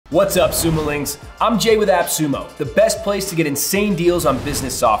What's up, Sumolings? I'm Jay with AppSumo, the best place to get insane deals on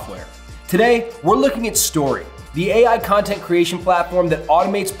business software. Today, we're looking at STORI, the AI content creation platform that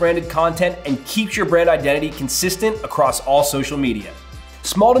automates branded content and keeps your brand identity consistent across all social media.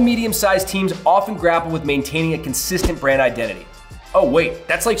 Small to medium-sized teams often grapple with maintaining a consistent brand identity. Oh wait,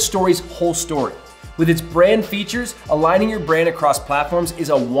 that's like STORI's whole story. With its brand features, aligning your brand across platforms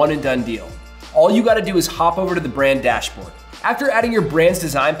is a one and done deal. All you gotta do is hop over to the brand dashboard. After adding your brand's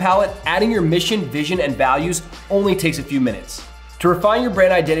design palette, adding your mission, vision, and values only takes a few minutes. To refine your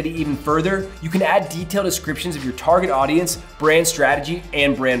brand identity even further, you can add detailed descriptions of your target audience, brand strategy,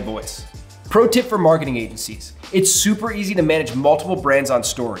 and brand voice. Pro tip for marketing agencies: it's super easy to manage multiple brands on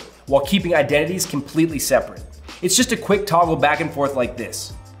STORI while keeping identities completely separate. It's just a quick toggle back and forth like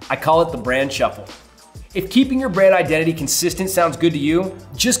this. I call it the brand shuffle. If keeping your brand identity consistent sounds good to you,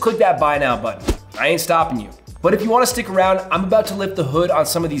 just click that buy now button. I ain't stopping you. But if you want to stick around, I'm about to lift the hood on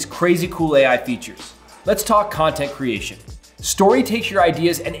some of these crazy cool AI features. Let's talk content creation. STORI takes your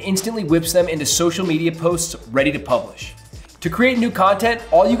ideas and instantly whips them into social media posts ready to publish. To create new content,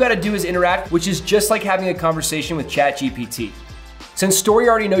 all you gotta do is interact, which is just like having a conversation with ChatGPT. Since STORI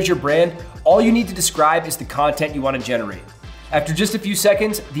already knows your brand, all you need to describe is the content you want to generate. After just a few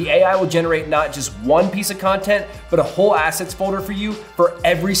seconds, the AI will generate not just one piece of content, but a whole assets folder for you for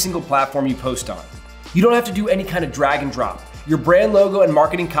every single platform you post on. You don't have to do any kind of drag and drop. Your brand logo and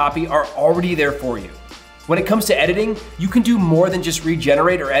marketing copy are already there for you. When it comes to editing, you can do more than just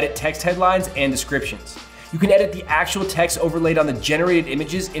regenerate or edit text headlines and descriptions. You can edit the actual text overlaid on the generated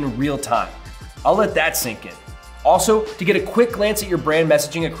images in real time. I'll let that sink in. Also, to get a quick glance at your brand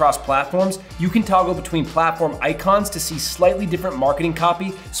messaging across platforms, you can toggle between platform icons to see slightly different marketing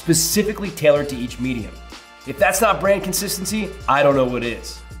copy specifically tailored to each medium. If that's not brand consistency, I don't know what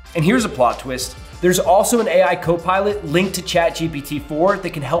is. And here's a plot twist. There's also an AI co-pilot linked to ChatGPT-4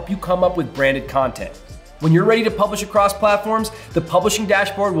 that can help you come up with branded content. When you're ready to publish across platforms, the publishing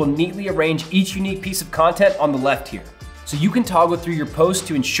dashboard will neatly arrange each unique piece of content on the left here. So you can toggle through your posts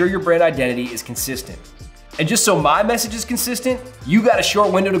to ensure your brand identity is consistent. And just so my message is consistent, you got a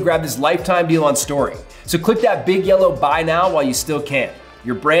short window to grab this lifetime deal on STORI. So click that big yellow buy now while you still can.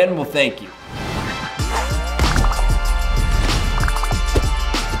 Your brand will thank you.